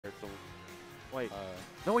Wait.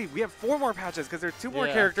 No, wait, we have 4 more patches because there are 2 more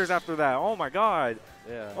characters after that. Oh my god.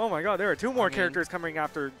 Yeah. Oh my god, there are 2 more characters coming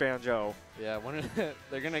after Banjo. Yeah,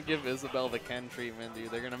 they're going to give Isabelle the Ken treatment, dude.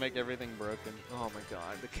 They're going to make everything broken. Oh my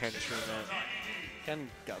god, the Ken treatment. Ken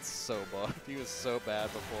got so buffed. He was so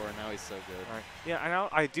bad before, and now he's so good. Right. Yeah,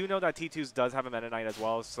 I do know that T'2s does have a Metaknight as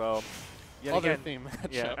well, so... Other theme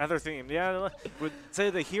matchup. Yeah, other theme. Yeah, would say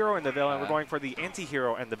the hero and the villain. We're going for the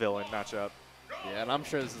anti-hero and the villain matchup. Yeah, and I'm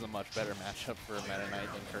sure this is a much better matchup for Meta Knight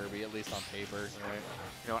than Kirby, at least on paper. Right.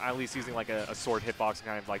 You know, at least using like a sword hitbox and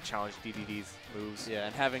kind of like challenge Dedede's moves. Yeah,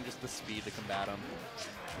 and having just the speed to combat him.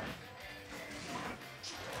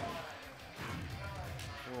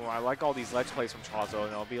 Ooh, I like all these ledge plays from Chazo,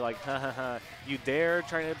 and I'll be like, ha ha ha, you dare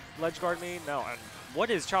try to ledge guard me? No. And what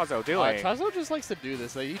is Chazo doing? Chazo just likes to do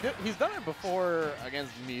this. Like, he's done it before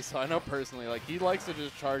against me, so I know personally. Like, he likes to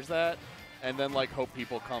just charge that and then like hope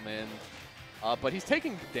people come in. But he's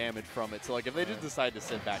taking damage from it, so like if they just decide to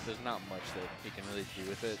sit back, there's not much that he can really do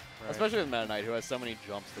with it. Right. Especially with Meta Knight, who has so many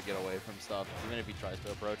jumps to get away from stuff, even if he tries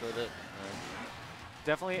to approach with it.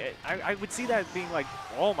 Definitely, I would see that being like,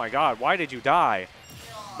 oh my god, why did you die?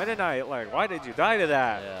 Meta Knight, like, why did you die to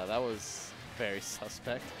that? Yeah, that was very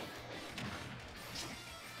suspect.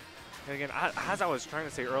 And again, as I was trying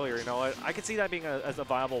to say earlier, you know, I could see that being as a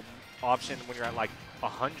viable option when you're at like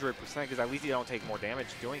 100%, because at least you don't take more damage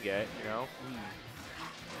doing it, you know?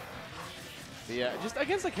 But yeah, just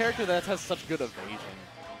against a character that has such good evasion,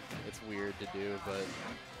 it's weird to do, but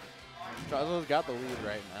Chazo's got the lead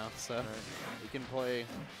right now, so he can play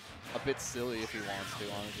a bit silly if he wants to,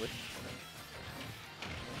 honestly.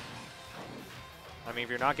 I mean, if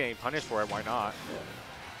you're not getting punished for it, why not? Yeah.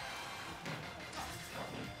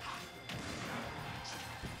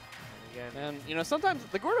 And, you know, sometimes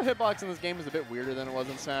the Gordo hitbox in this game is a bit weirder than it was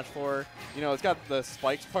in Smash 4. You know, it's got the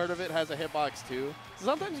spikes part of it has a hitbox too. So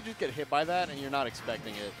sometimes you just get hit by that and you're not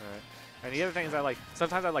expecting it. Right. And the other thing is that, like,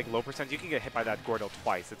 sometimes at, like, low percent, you can get hit by that Gordo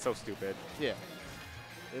twice. It's so stupid. Yeah.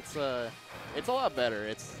 It's a lot better.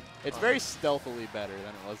 It's very stealthily better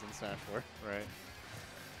than it was in Smash 4. Right.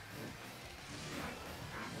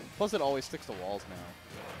 Plus, it always sticks to walls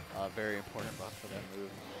now. Very important buff for that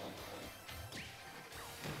move.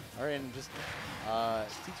 All right, and just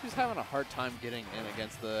T'2's having a hard time getting in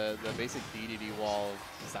against the basic Dedede wall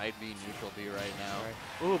side B neutral B right now.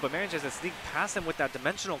 Right. Ooh, but manages to sneak past him with that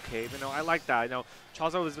dimensional cave. You know, I like that. You know,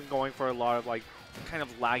 Chazo has been going for a lot of like kind of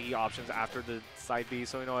laggy options after the side B,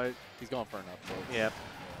 so you know what? He's going for an up tilt. Yep.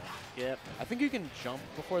 Yep. I think you can jump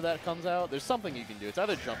before that comes out. There's something you can do. It's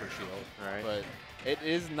either jump or shield. Right. But it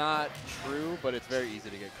is not true, but it's very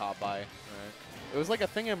easy to get caught by. Right. It was like a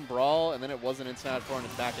thing in Brawl, and then it wasn't in Smash 4, and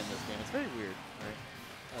it's back in this game. It's very weird. Right.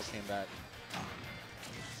 That came back.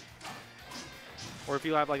 Or if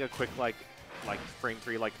you have like a quick like frame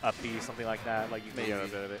 3 like up B, something like that, like you can Maybe. get a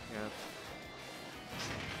bit of it. Yeah.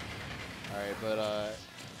 All right, but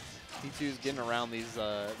T'2's getting around these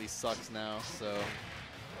sucks now, so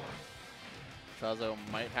Chazo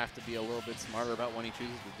might have to be a little bit smarter about when he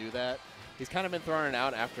chooses to do that. He's kind of been throwing it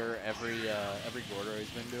out after every Gordo he's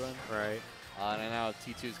been doing. Right. And now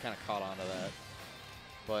T'2's kind of caught on to that.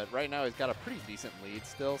 But right now he's got a pretty decent lead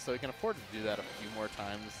still, so he can afford to do that a few more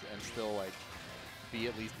times and still like be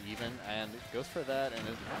at least even. And it goes for that and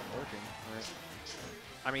it's not working. Right.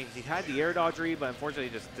 I mean, he had the air dodge read, but unfortunately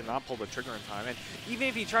he just did not pull the trigger in time. And even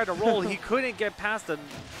if he tried to roll, he couldn't get past the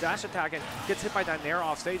dash attack and gets hit by that Nair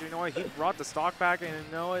off stage. You know what? He brought the stock back, and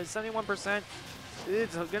you know, it's 71%.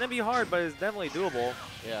 It's going to be hard, but it's definitely doable.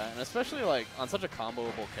 Yeah, and especially like on such a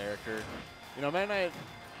comboable character. You know, Meta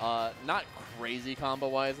Knight, not crazy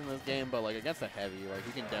combo-wise in this game, but like against a heavy, like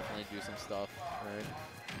he can definitely do some stuff. Right.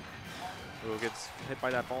 Ooh, gets hit by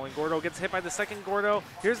that falling Gordo, gets hit by the second Gordo.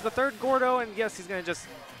 Here's the third Gordo, and yes, he's going to just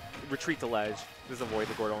retreat the ledge. Just avoid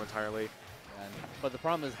the Gordo entirely. But the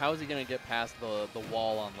problem is, how is he going to get past the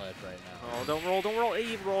wall on ledge right now? Oh, don't roll, don't roll.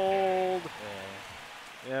 He rolled.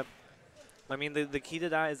 Yeah. Yep. I mean, the key to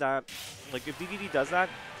that is that, like, if Dedede does that,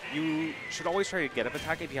 you should always try to get up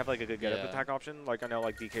attack if you have like a good get up attack option. Like I know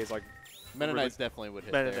like DK's like Meta Knights definitely would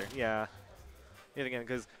hit there. Yeah. Yet again,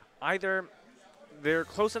 because either they're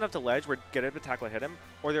close enough to ledge where get up attack will hit him,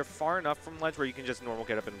 or they're far enough from ledge where you can just normal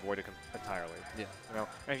get up and avoid it entirely. Yeah. You know,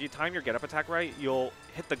 and if you time your get up attack right, you'll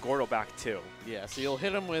hit the Gordo back too. Yeah. So you'll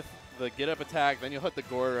hit him with the get up attack, then you'll hit the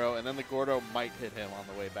Gordo, and then the Gordo might hit him on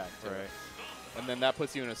the way back too. Right. And then that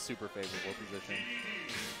puts you in a super favorable position.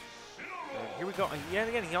 And here we go. And yet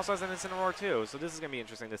again, he also has an Incineroar too. So this is going to be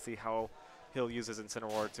interesting to see how he'll use his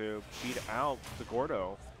Incineroar to beat out the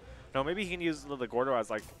Gordo. No, maybe he can use the Gordo as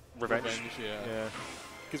like revenge. Yeah.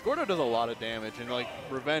 Because Gordo does a lot of damage, and like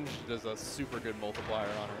Revenge does a super good multiplier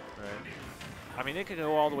on it. Right. I mean, it could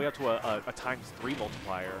go all the way up to a ×3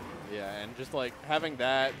 multiplier. Yeah, and just like having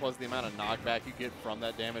that plus the amount of knockback you get from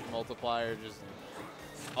that damage multiplier, just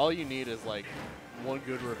all you need is like one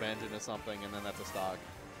good Revenge into something, and then that's a stock.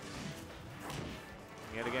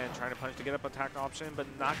 Yet again, trying to punish to get up attack option, but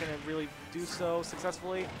not going to really do so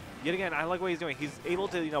successfully. Yet again, I like what he's doing. He's able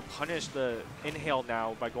to, you know, punish the inhale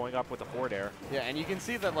now by going up with the forward air. Yeah, and you can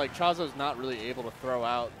see that like Chazo's not really able to throw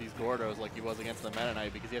out these Gordos like he was against the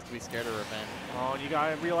Metaknight because he has to be scared of Revenge. Oh, and you got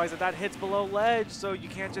to realize that that hits below ledge, so you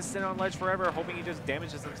can't just sit on ledge forever hoping he just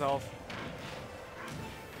damages himself.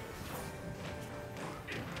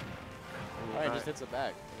 All right, just hits it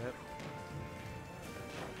back. Yep.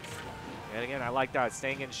 And again, I like that.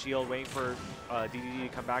 Staying in shield, waiting for Dedede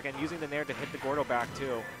to come back, and using the Nair to hit the Gordo back,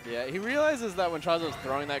 too. Yeah, he realizes that when Chazo's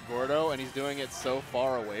throwing that Gordo and he's doing it so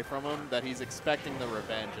far away from him that he's expecting the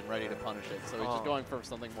Revenge and ready to punish it. So he's just going for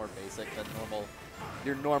something more basic that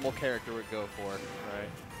your normal character would go for. Right.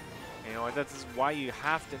 You know, and that's why you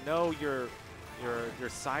have to know your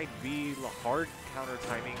side B hard counter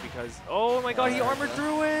timing because, oh my god, he armored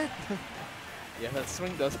through it! Yeah, that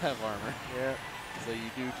swing does have armor. Yeah. So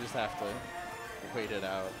you do just have to wait it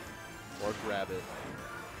out or grab it.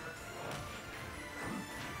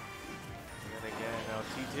 And again,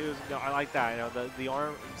 you know, T'2s, no, I like that. You know, the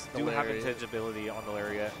arms do have intangibility on the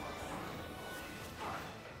lariat.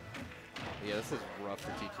 Yeah, this is rough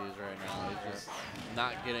for T'2s right now. He's just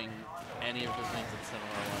not getting any of the things that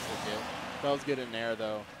Incineroar wants to get. Does get in there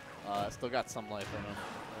though. Still got some life in him.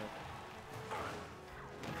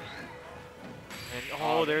 And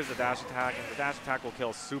oh, there's the dash attack, and the dash attack will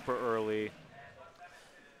kill super early.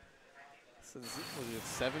 Was it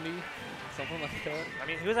 70? Something like that? I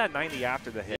mean, he was at 90 after the hit.